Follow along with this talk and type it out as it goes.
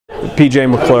J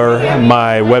McClure.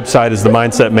 My website is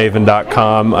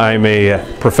themindsetmaven.com. I'm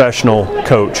a professional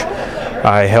coach.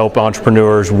 I help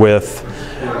entrepreneurs with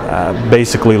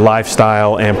basically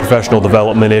lifestyle and professional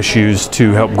development issues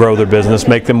to help grow their business,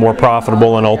 make them more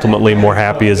profitable, and ultimately more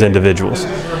happy as individuals.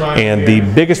 And the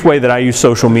biggest way that I use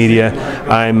social media,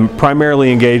 I'm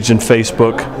primarily engaged in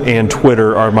Facebook and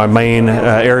Twitter are my main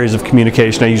areas of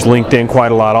communication. I use LinkedIn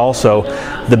quite a lot also.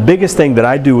 The biggest thing that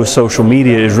I do with social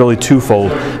media is really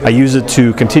twofold. I use it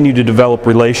to continue to develop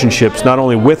relationships not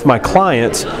only with my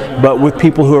clients, but with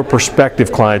people who are prospective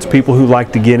clients, people who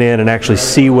like to get in and actually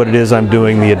see what it is I'm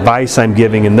doing, the advice I'm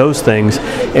giving, and those things.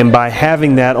 And by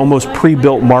having that almost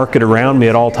pre-built market around me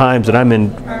at all times that I'm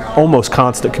in almost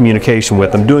constant communication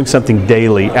with, I'm doing something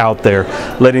daily out there,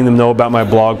 letting them know about my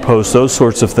blog posts, those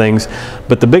sorts of things.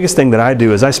 But the biggest thing that I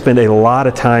do is I spend a lot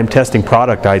of time testing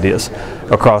product ideas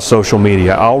across social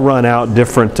media. I'll run out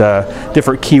different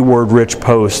keyword-rich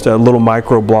posts, little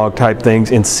microblog type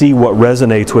things, and see what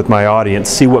resonates with my audience,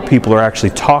 see what people are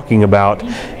actually talking about,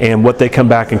 and what they come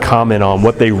back and comment on,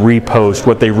 what they repost,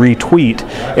 what they retweet.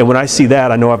 And when I see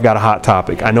that, I know I've got a hot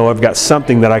topic. I know I've got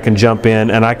something that I can jump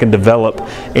in and I can develop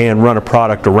and run a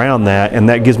product around that, and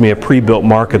that gives me a pre-built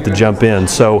market to jump in.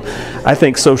 So I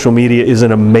think social media is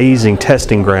an amazing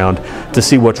testing ground to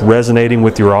see what's resonating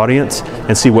with your audience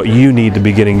and see what you need to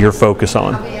be getting your focus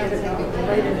on.